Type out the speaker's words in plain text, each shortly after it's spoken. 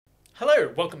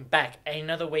Hello, welcome back.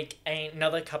 Another week,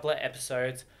 another couple of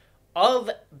episodes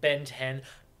of Ben 10,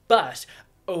 but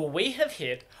we have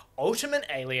hit Ultimate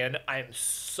Alien. I'm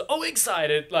so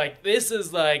excited. This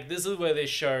is where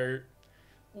this show,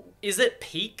 is it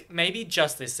peak? Maybe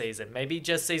just this season. Maybe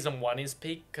just season 1 is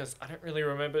peak, because I don't really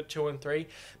remember 2 and 3,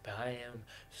 but I am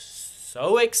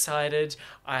so excited.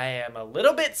 I am a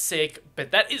little bit sick,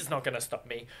 but that is not going to stop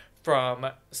me from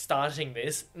starting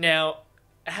this. Now,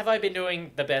 have I been doing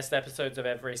the best episodes of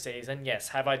every season? Yes.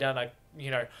 Have I done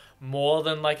more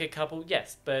than a couple?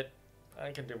 Yes, but I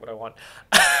can do what I want.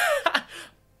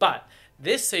 But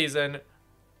this season,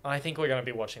 I think we're going to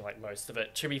be watching most of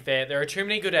it. To be fair, there are too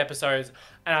many good episodes,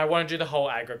 and I want to do the whole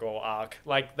Aggregor arc.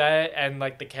 That and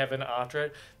the Kevin after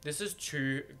it. This is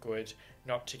too good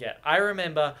not to get. I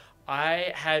remember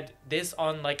I had this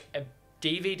on a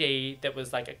DVD that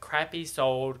was a crappy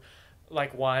sold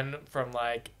one from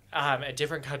a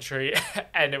different country,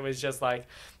 and it was just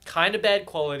kind of bad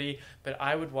quality, but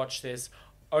I would watch this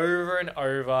over and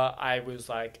over. I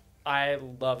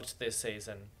loved this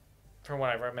season from what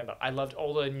I remember. I loved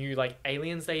all the new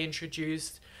aliens they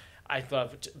introduced. I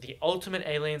loved the ultimate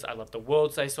aliens. I loved the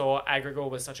worlds they saw. Aggregor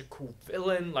was such a cool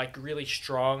villain, really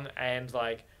strong and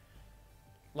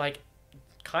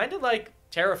kind of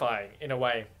terrifying in a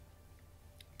way.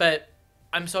 But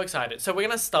I'm so excited. So we're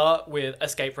going to start with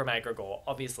Escape from Aggregor,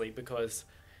 obviously, because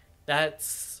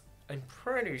that's, I'm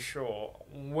pretty sure,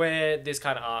 where this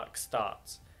kind of arc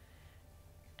starts.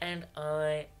 And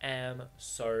I am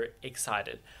so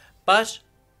excited. But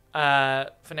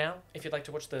for now, if you'd like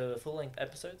to watch the full-length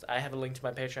episodes, I have a link to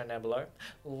my Patreon down below.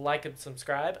 Like and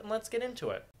subscribe, and let's get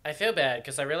into it. I feel bad,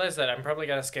 because I realized that I'm probably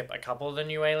going to skip a couple of the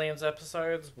new Aliens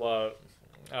episodes. What?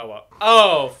 Oh, what?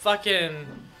 Oh, fucking...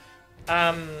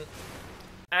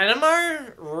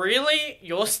 Animo? Really?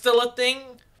 You're still a thing?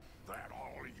 That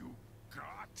all you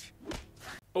got?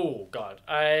 Oh, God.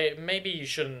 Maybe you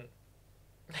shouldn't...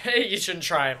 you shouldn't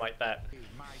try him like that.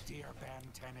 My dear Ben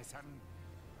Tennyson.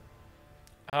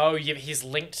 Oh, yeah, he's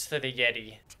linked to the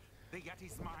Yeti. The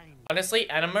Yeti's mine. Honestly,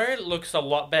 Animo looks a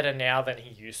lot better now than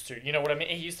he used to. You know what I mean?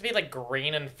 He used to be,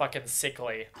 green and fucking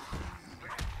sickly.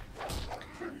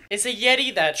 Is a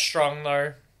Yeti that strong,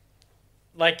 though?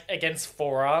 Against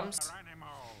forearms?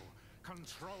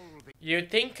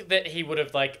 You'd think that he would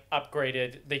have,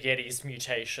 upgraded the Yeti's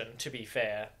mutation, to be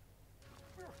fair.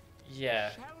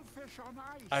 Yeah.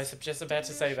 I was just about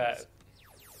to say that.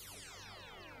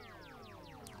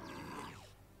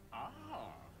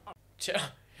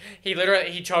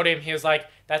 He told him, he was like,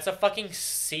 that's a fucking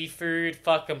seafood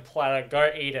fucking platter, go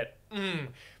eat it.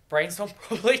 Brainstorm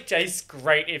probably tastes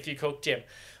great if you cooked him.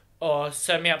 Oh,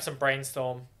 serve me up some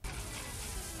Brainstorm.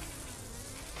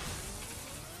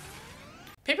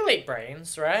 People eat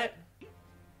brains, right?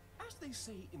 As they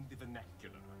say in the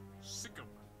vernacular, sick of.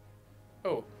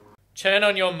 Oh, turn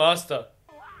on your master.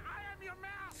 I am your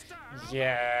master.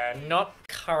 Yeah, not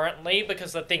currently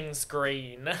because the thing's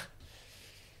green.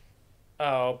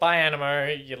 Oh, bye Animo,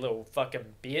 you little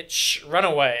fucking bitch. Run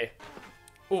away.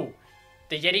 Ooh,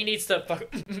 the Yeti needs to fuck.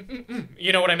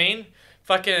 You know what I mean?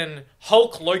 Fucking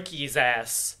Hulk Loki's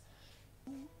ass.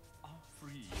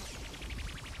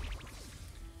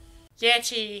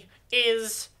 Yeti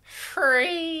is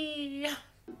free.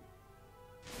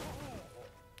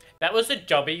 That was a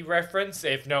Dobby reference,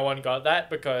 if no one got that,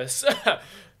 because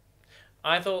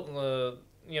I thought,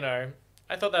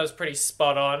 I thought that was pretty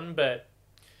spot on, but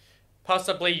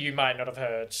possibly you might not have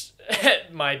heard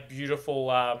my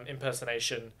beautiful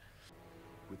impersonation.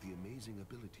 With the amazing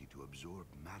ability to absorb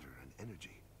matter and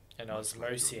energy. An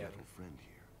Osmosian.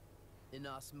 An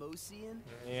Osmosian?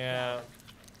 Yeah.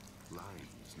 Lying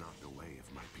is not the way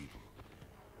of my people.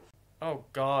 Oh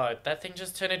god, that thing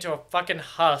just turned into a fucking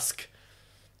husk.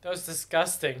 That was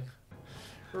disgusting.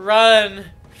 Run!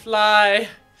 Fly!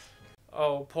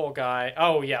 Oh, poor guy.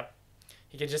 Oh, yep.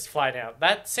 He can just fly now.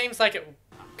 That seems like it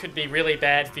could be really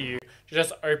bad for you to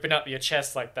just open up your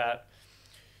chest like that.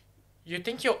 You'd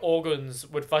think your organs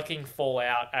would fucking fall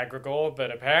out, Aggregor, but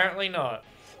apparently not.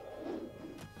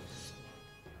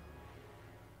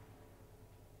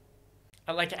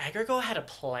 Aggregor had a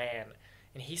plan,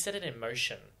 and he set it in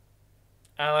motion.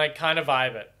 I kind of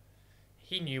vibe it.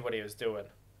 He knew what he was doing.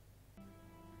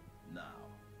 Now,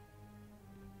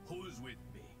 who's with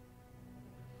me?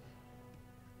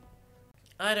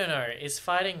 I don't know, is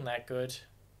fighting that good?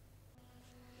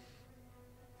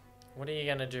 What are you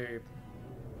gonna do?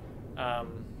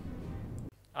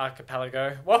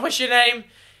 Archipelago. What was your name?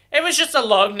 It was just a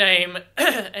long name,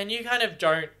 and you kind of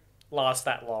don't last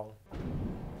that long.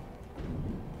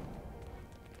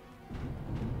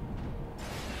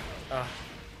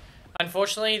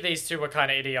 Unfortunately, these two were kind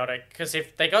of idiotic, because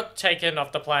if they got taken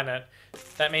off the planet,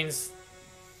 that means...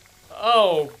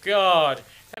 Oh, God.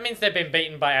 That means they've been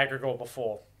beaten by Aggregor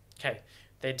before. Okay,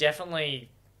 they're definitely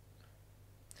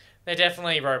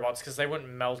robots, because they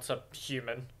wouldn't melt a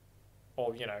human.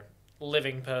 Or, you know,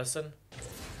 living person.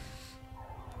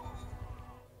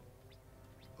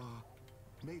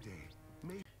 Mayday.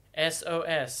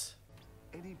 SOS.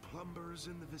 Any plumbers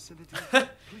in the vicinity?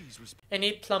 Please respond.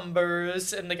 Any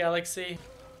plumbers in the galaxy?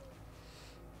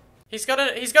 He's got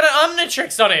an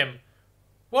Omnitrix on him!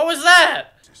 What was that?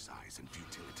 Exercise and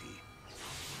futility.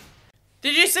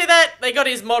 Did you see that? They got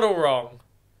his model wrong.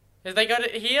 Have they got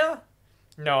it here?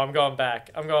 No, I'm going back.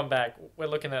 I'm going back. We're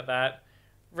looking at that.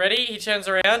 Ready? He turns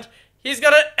around. He's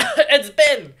got it. It's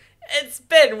Ben. It's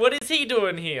Ben. What is he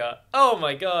doing here? Oh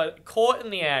my god. Caught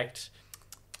in the act.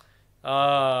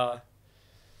 My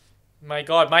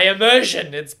god. My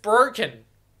immersion. It's broken.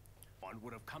 One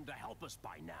would have come to help us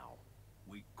by now.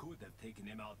 We could have taken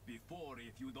him out before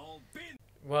if you'd all been.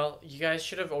 Well, you guys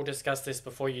should have all discussed this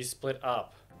before you split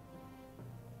up.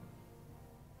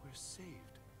 We're saved.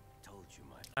 Told you,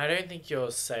 my. I don't think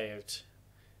you're saved.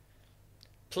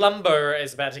 Plumber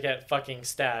is about to get fucking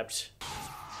stabbed.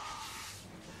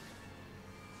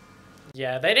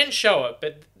 Yeah, they didn't show it,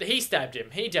 but he stabbed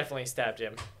him. He definitely stabbed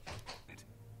him.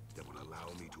 That will allow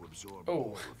me to absorb Oh.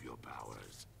 all of your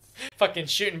powers. Fucking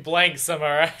shooting blanks, am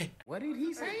I right? What did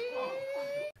he say?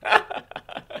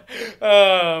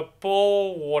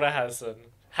 Poor water hazard.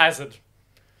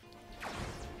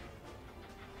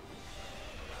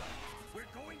 We're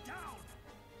going down.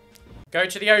 Go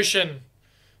to the ocean.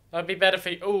 That'd be better for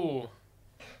you. Ooh.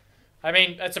 I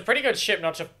mean, it's a pretty good ship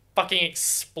not to fucking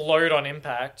explode on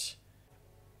impact.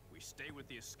 We stay with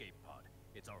the escape pod.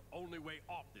 It's our only way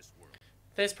off this world.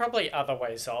 There's probably other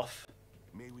ways off.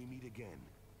 May we meet again,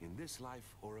 in this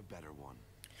life or a better one.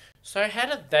 So how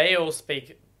do they all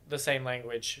speak the same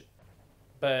language,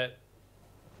 but,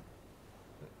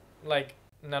 like,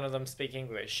 none of them speak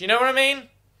English? You know what I mean?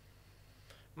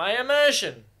 My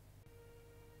immersion.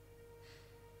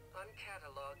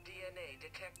 Uncatalogued DNA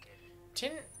detected.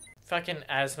 Didn't fucking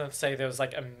Azimuth say there was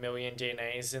like 1 million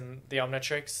DNAs in the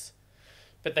Omnitrix,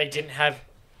 but they didn't have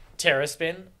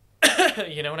Terraspin?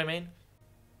 You know what I mean?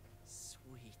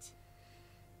 Sweet.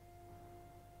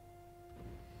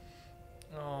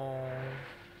 Oh,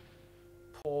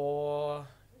 poor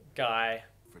guy.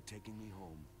 For taking me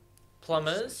home.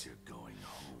 Plumbers? Says you're going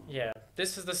home. Yeah,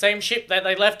 this is the same ship that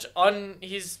they left on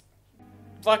his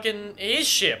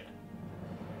ship.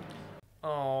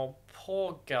 Oh,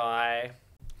 poor guy.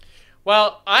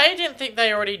 Well, I didn't think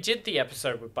they already did the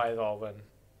episode with Bivolvin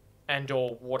and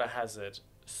or Water Hazard.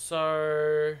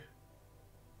 So,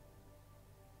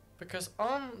 because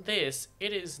on this,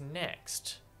 it is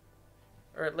next.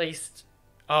 Or at least,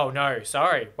 oh no,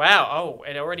 sorry. Wow, oh,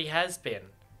 it already has been.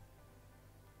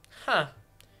 Huh.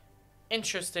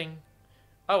 Interesting.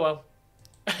 Oh well.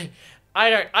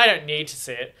 I don't need to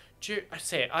see it. I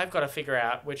see it. I've got to figure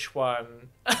out which one.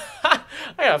 I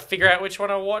gotta figure out which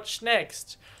one I watch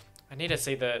next. I need to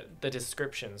see the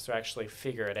descriptions to actually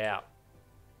figure it out.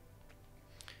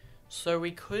 So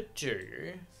we could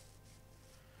do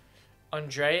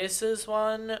Andreas's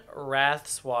one,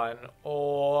 Wrath's one,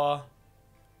 or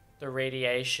the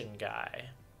radiation guy.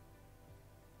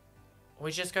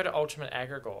 We just go to Ultimate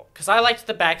Aggregor. Because I liked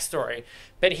the backstory.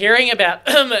 But hearing about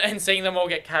them and seeing them all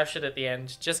get captured at the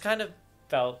end just kind of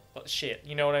felt shit.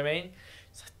 You know what I mean?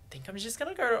 So I think I'm just going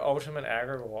to go to Ultimate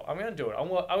Aggregor. I'm going to do it. I'm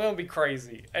going to be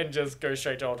crazy and just go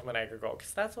straight to Ultimate Aggregor.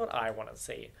 Because that's what I want to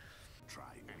see. Try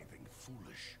anything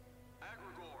foolish.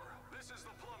 Aggregor, this is the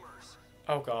plumbers.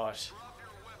 Oh, gosh. Drop your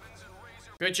weapons and raise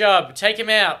your. Good job. Take him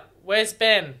out. Where's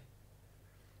Ben?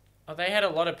 Oh, they had a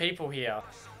lot of people here.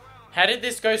 How did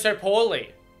this go so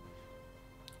poorly?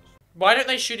 Why don't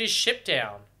they shoot his ship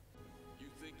down? You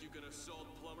think you can assault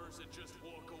plumbers and just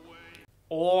walk away?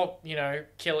 Or, you know,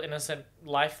 kill innocent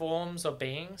life forms or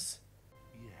beings?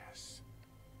 Yes.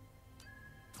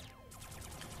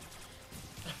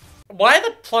 Why are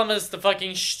the plumbers the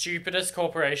fucking stupidest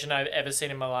corporation I've ever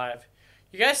seen in my life?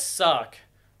 You guys suck.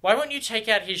 Why won't you take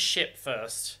out his ship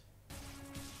first?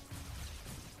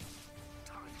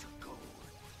 Time to go.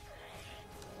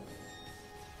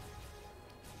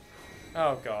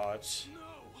 Oh god. No.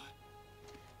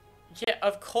 Yeah,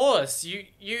 of course.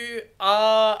 You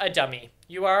are a dummy.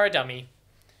 You are a dummy.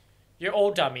 You're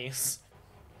all dummies.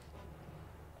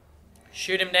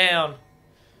 Shoot him down.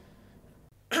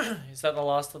 Is that the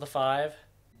last of the 5?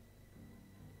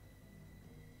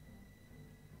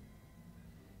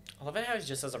 I love it how he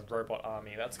just has a robot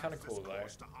army. That's kind of cool though.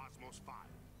 Course to Osmos 5.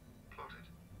 Plotted.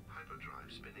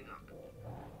 Hyperdrive spinning up.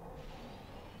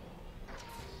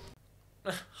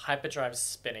 Hyperdrive's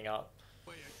spinning up.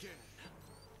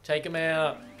 Take him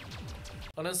out.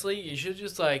 Honestly, you should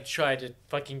just like try to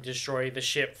fucking destroy the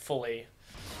ship fully.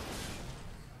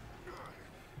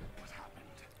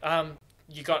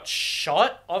 You got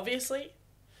shot, obviously?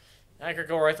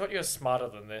 Aggregor, I thought you were smarter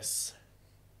than this.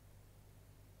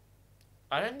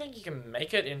 I don't think you can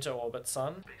make it into orbit,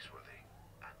 son.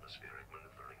 Baseworthy. Atmospheric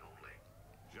maneuvering only.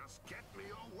 Just get me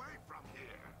away from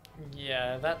here.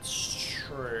 Yeah, that's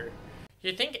true.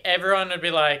 You think everyone would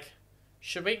be like,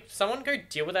 should someone go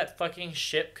deal with that fucking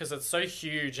ship? Because it's so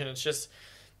huge and it's just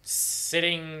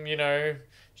sitting, you know,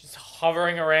 just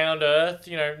hovering around Earth.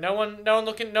 You know, no one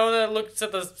that looks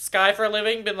at the sky for a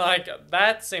living been like,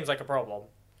 that seems like a problem.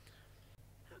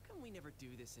 How come we never do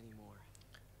this anymore?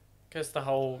 Because the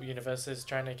whole universe is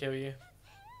trying to kill you.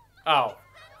 Oh.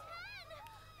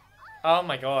 Oh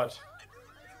my god.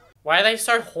 Why are they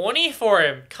so horny for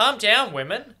him? Calm down,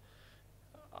 women.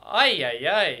 Ay, ay,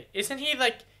 ay. Isn't he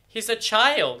like... He's a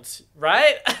child,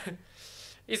 right?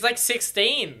 He's like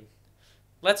 16.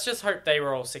 Let's just hope they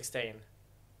were all 16.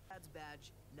 Dad's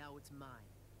badge, now it's mine.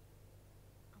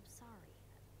 I'm sorry.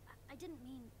 I didn't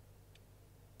mean...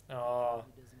 Oh.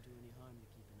 It doesn't do any harm to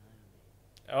keep an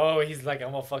eye on me. Oh, he's like,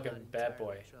 I'm a fucking Not bad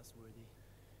entirely boy. Trustworthy.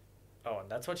 Oh,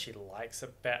 and that's what she likes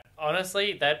about...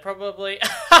 Honestly, that'd probably...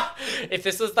 If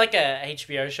this was like a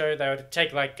HBO show, they would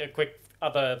take like a quick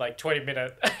other like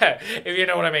 20-minute... if you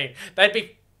know what I mean. They'd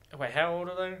be... Wait, how old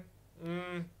are they?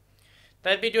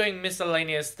 They'd be doing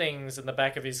miscellaneous things in the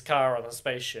back of his car on a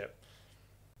spaceship.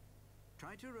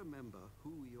 Try to remember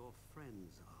who your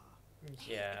friends are.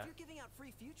 Yeah. If you're giving out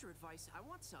free future advice, I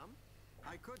want some.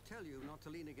 I could tell you not to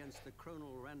lean against the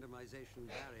chronal randomization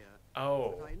barrier,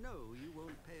 Oh. but I know you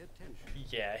won't pay attention.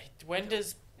 Yeah. When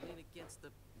does... Lean against the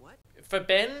what? For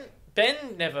Ben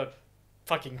never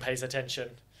fucking pays attention.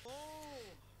 Oh,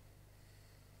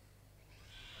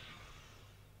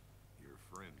 Your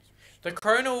friends are The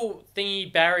chronal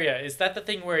thingy barrier, is that the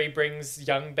thing where he brings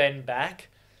young Ben back?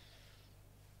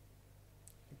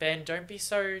 Ben, don't be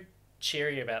so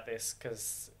cheery about this,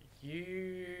 because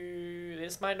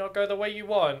this might not go the way you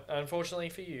want, unfortunately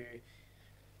for you.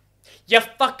 You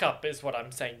fuck up is what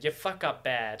I'm saying. You fuck up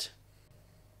bad.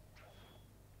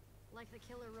 like the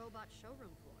killer robot showroom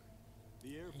floor.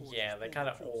 The Air Force Yeah, is they're pulling kind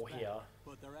of troops all back, here.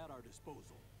 but they're at our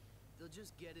disposal. they'll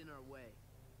just get in our way.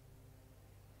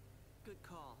 Good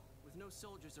call. With no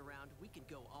soldiers around, we can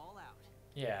go all out.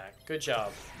 Yeah, good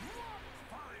job.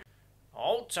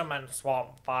 Ultimate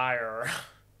swamp fire.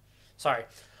 Sorry.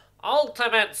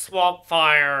 Ultimate swamp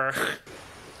fire.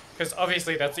 Because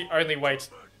obviously that's the only way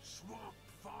swamp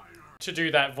fire. to do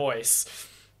that voice.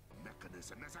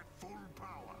 Mechanism is at full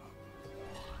power.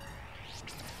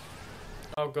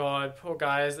 Oh god, poor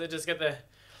guys. They just got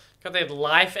their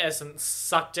life essence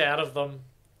sucked out of them.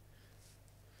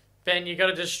 Ben, you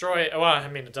gotta destroy it. Well, I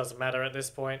mean, it doesn't matter at this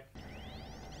point.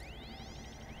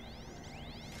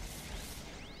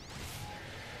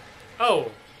 Oh.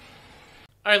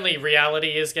 Only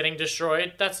reality is getting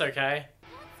destroyed. That's okay.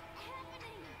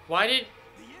 Why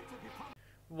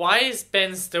is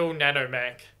Ben still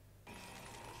nanomech?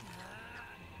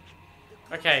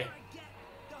 Okay.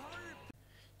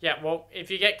 Yeah, well,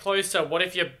 if you get closer, what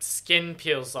if your skin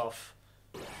peels off?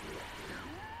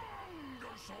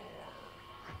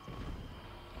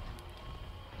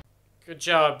 Good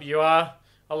job, you are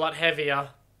a lot heavier.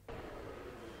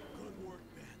 Good work,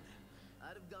 Ben.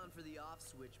 I'd have gone for the off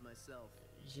switch myself.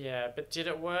 Yeah, but did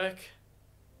it work?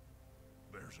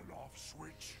 There's an off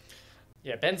switch.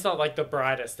 Yeah, Ben's not like the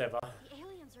brightest ever. The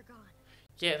aliens are gone.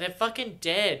 Yeah, they're fucking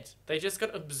dead. They just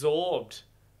got absorbed.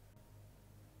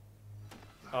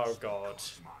 Oh god.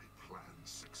 My plan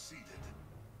succeeded.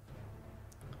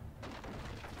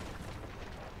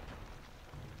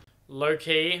 Low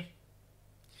key.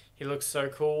 He looks so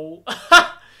cool.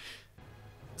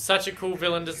 Such a cool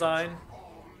villain design.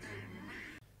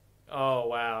 Oh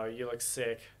wow, you look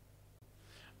sick.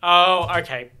 Oh,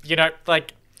 okay. You know,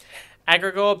 like,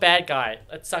 Aggregor, bad guy.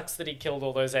 It sucks that he killed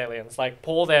all those aliens. Like,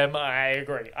 poor them. I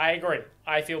agree.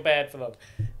 I feel bad for them.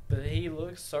 But he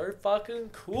looks so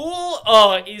fucking cool.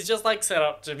 Oh, he's just like set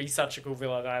up to be such a cool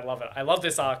villain. I love it. I love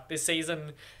this arc. This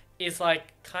season is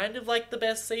like kind of like the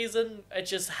best season. It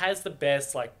just has the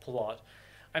best like plot.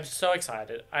 I'm so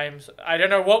excited. I don't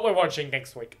know what we're watching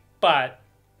next week, but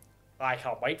I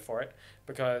can't wait for it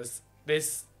because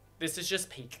this is just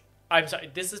peak. I'm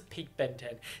sorry, this is peak Ben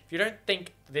 10. If you don't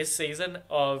think this season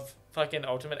of fucking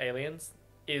Ultimate Aliens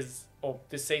is, or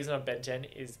this season of Ben 10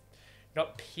 is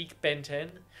not peak Ben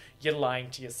 10, you're lying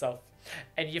to yourself.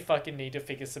 And you fucking need to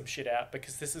figure some shit out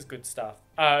because this is good stuff.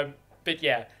 But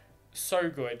yeah, so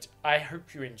good. I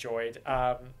hope you enjoyed.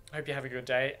 Hope you have a good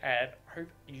day, and hope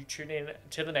you tune in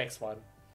to the next one.